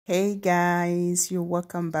Hey guys, you're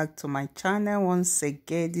welcome back to my channel once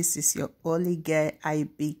again. This is your only girl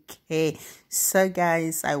IBK. So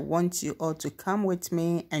guys, I want you all to come with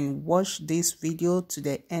me and watch this video to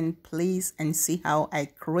the end please, and see how I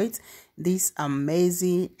create this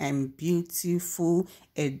amazing and beautiful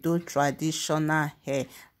Edo traditional hair.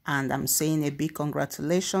 And I'm saying a big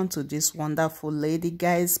congratulations to this wonderful lady.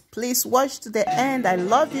 Guys, please watch to the end. I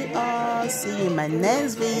love you all. See you in my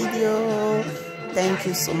next video. Thank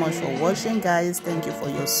you so much for watching, guys. Thank you for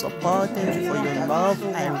your support. Thank you for your love.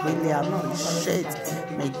 I really appreciate.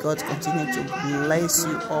 May God continue to bless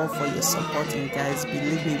you all for your support. And guys,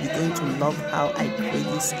 believe me, you're going to love how I create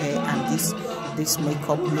this hair and this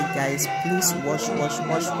makeup look. Guys, please watch and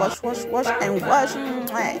watch.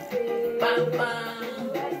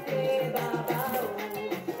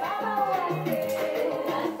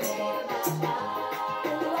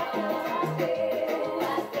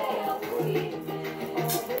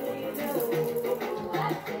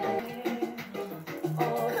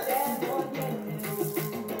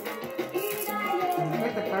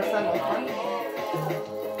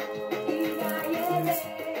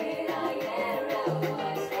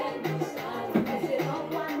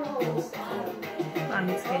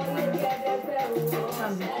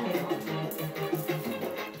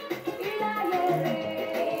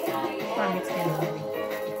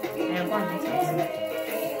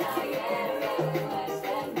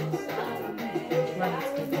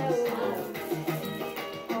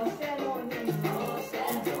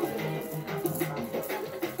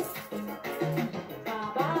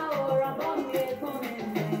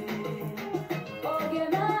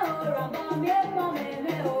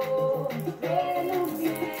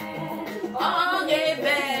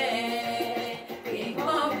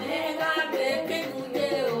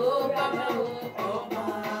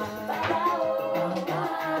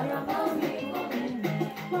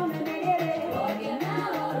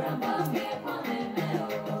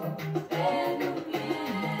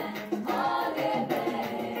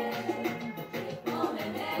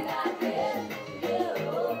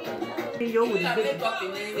 Yo with the big up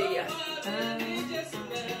in the area.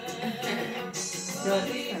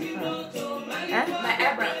 My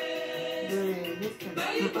eyebrow.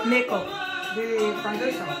 The makeup. The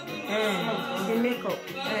foundation. The makeup.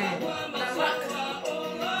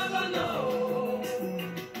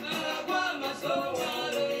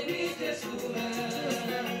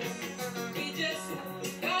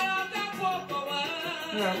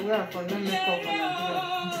 Yeah, for your makeup.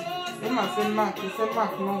 Mama say Mark, you say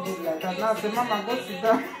Mark no good like that. Now say Mama go sit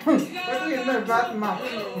down. What do you know about Mark?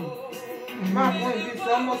 Mark when it's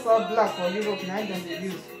almost all black for Europe, now they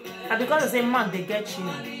use. And because I say Mark, they get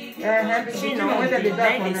chino. Chino when they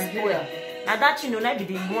buy for Nigeria. Now that chino might be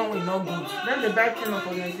the one we not good. Then they buy chino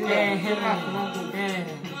for Nigeria. Mark not good.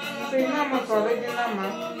 So you know how much original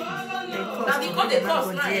man? Now because they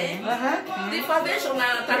cost now. The foundation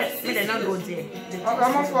now 36. They not go there. How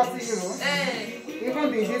much was €40?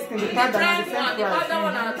 Even this thing, the powder and the same price. The powder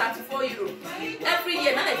one are €34. Every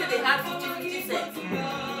year, now they say they have 50 cents.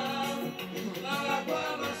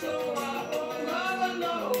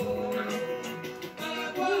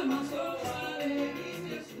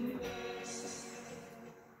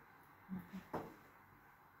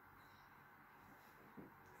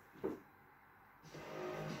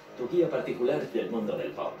 Tu guía particular del mundo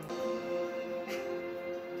del pop.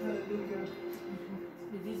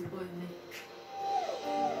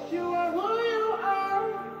 You are who you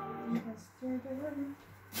are.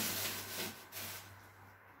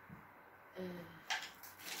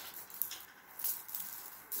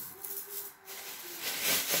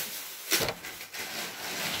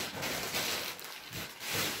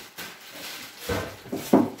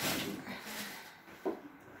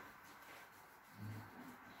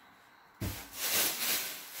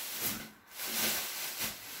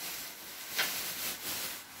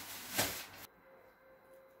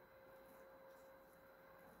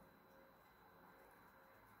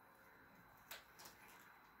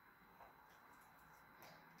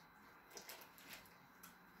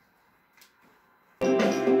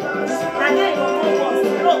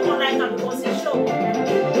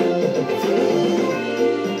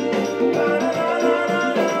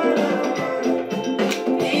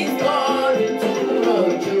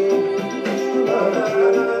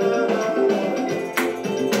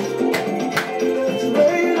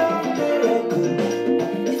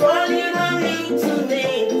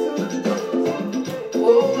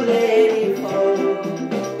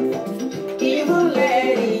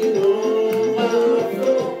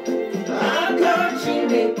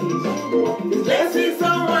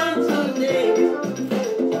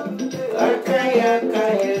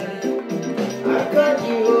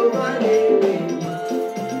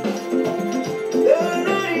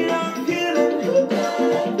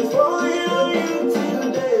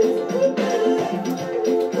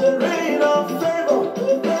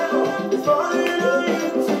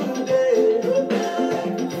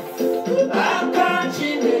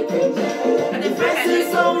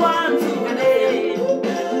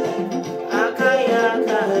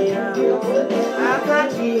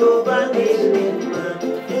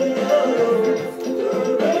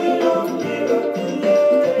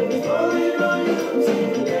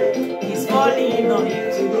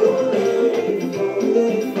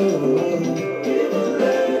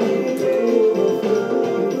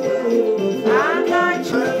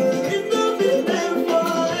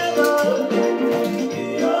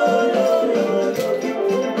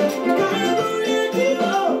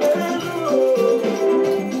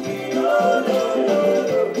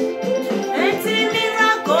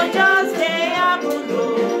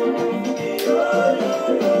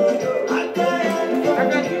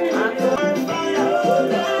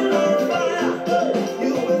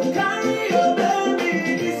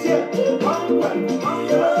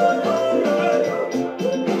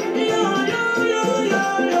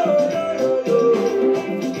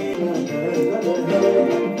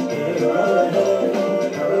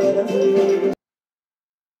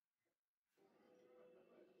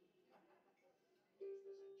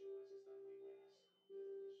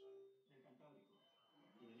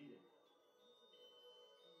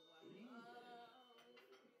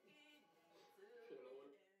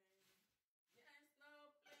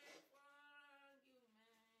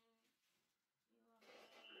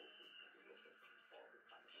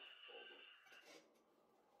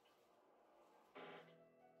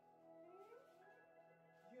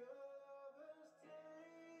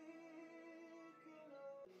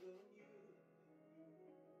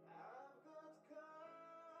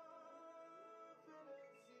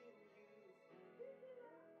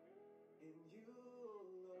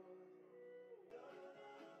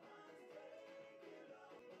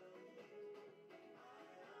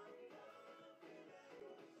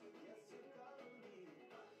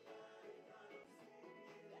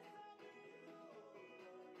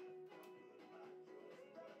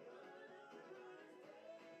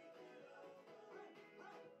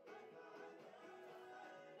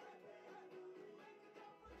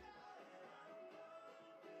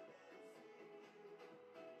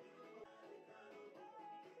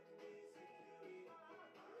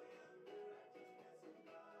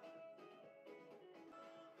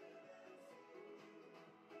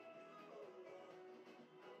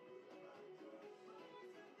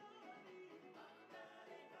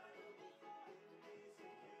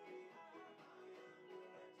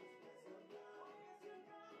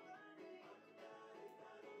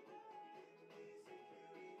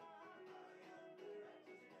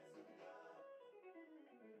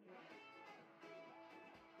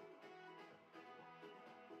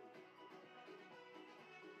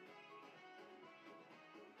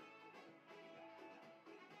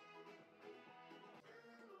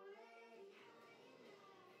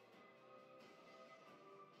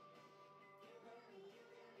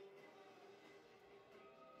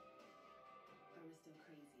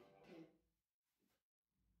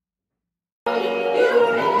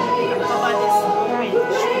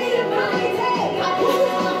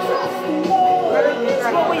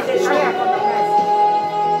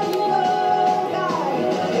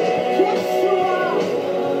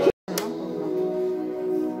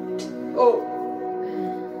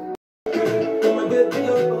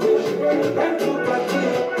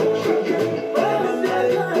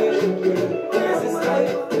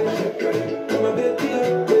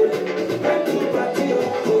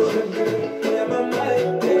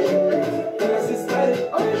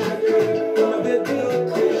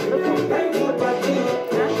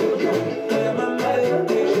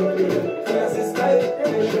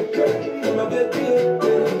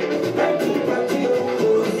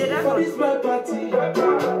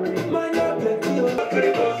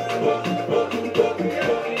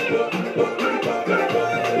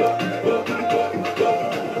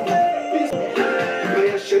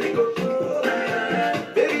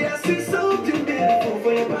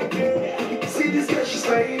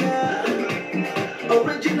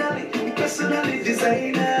 Personally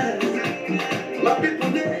designer. My people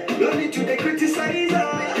there, no need to they criticize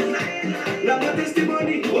her. Now my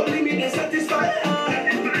testimony, only me they satisfy her.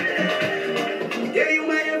 Yeah, you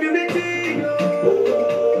might have been meeting,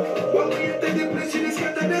 oh. When we enter the place, you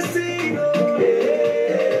scatter the scene, oh.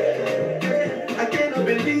 Yeah, I cannot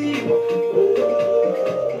believe,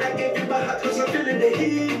 oh. I gave you my heart, cause I'm feeling the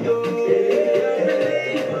heat, oh.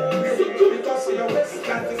 Yeah, because of your waist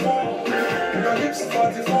 94, your hips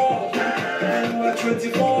 44.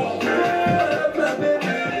 24, my baby.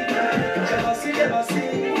 Jealousy, jealousy.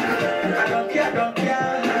 I don't care.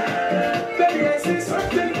 Baby, I see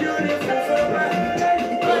something beautiful for my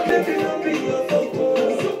life. Baby, don't be your photo.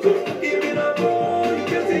 Even a boy, you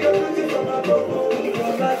can see your beauty from a bubble.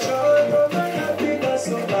 From my joy, from my happiness,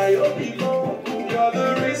 so my people. You're the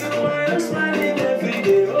reason why I'm smiling every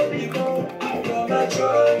day, oh people. From my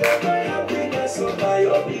joy, from my happiness, so my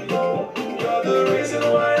people. You're the reason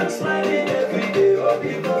why I'm smiling every day.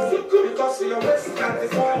 Because your waist is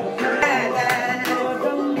 94.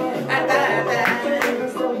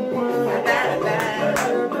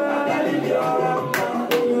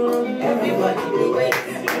 Everybody waits.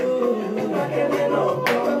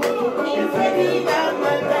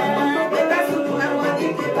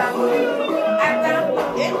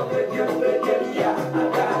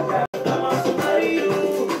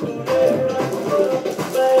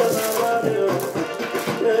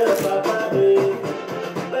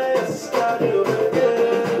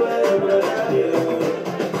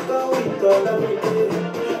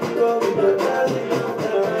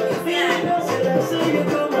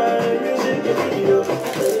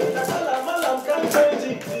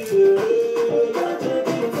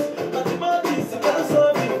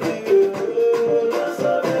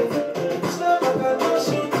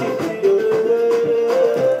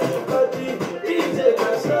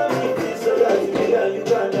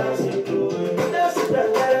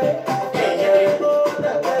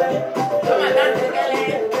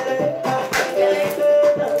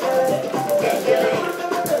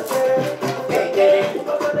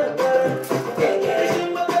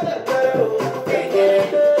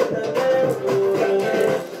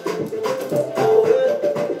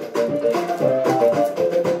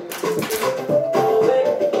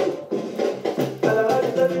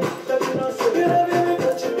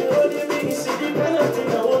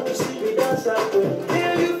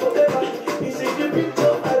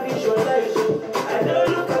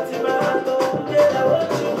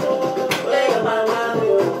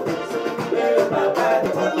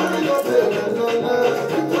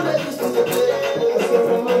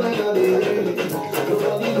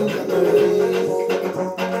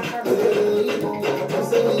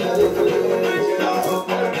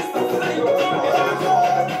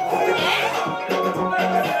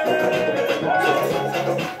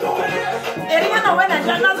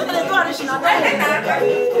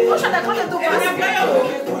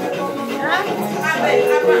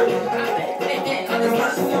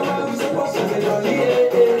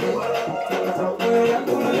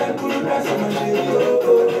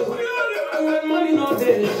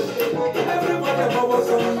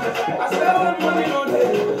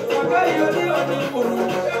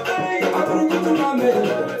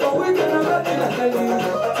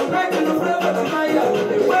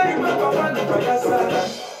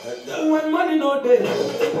 When money no day,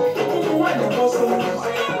 when the bosom,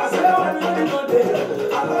 I say when money no day,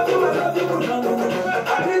 I love you, I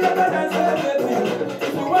feel like I dance, baby.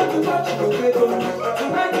 If you want to touch, you get on.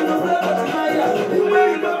 Tonight you know never tonight, the way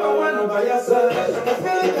you never want to buy yourself. I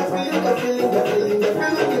feel it, the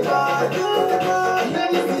vibe.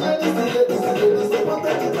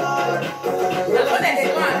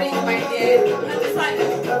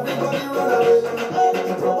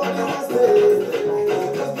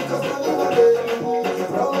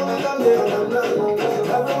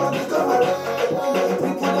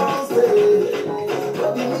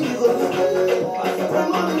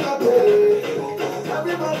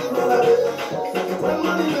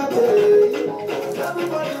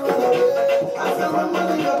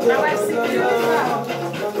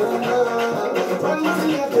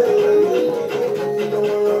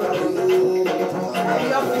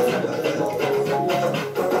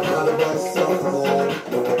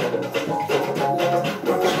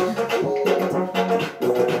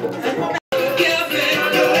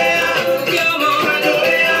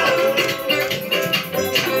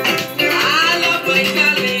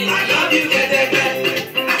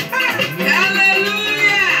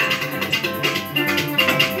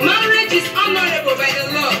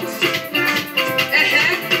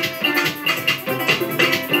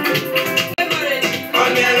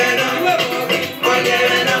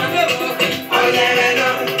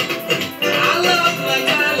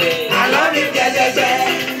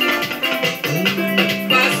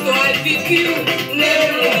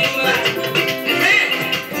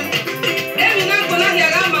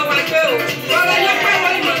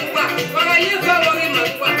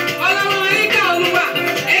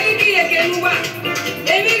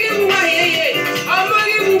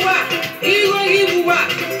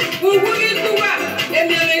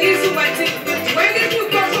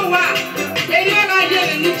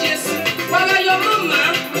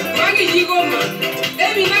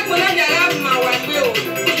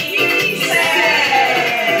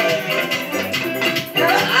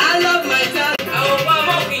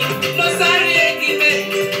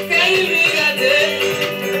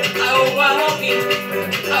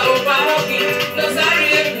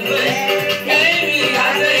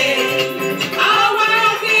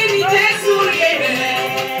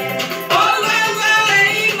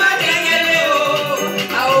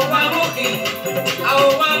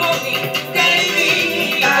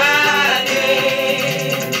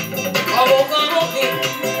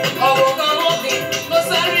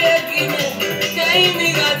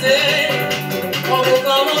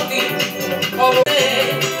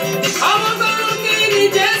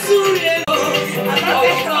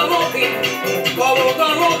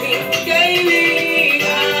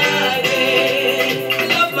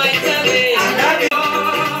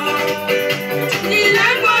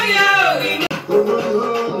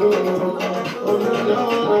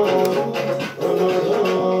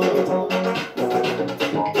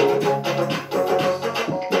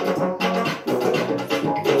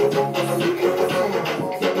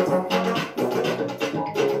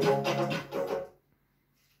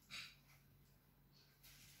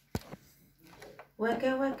 Waka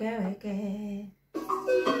waka waka.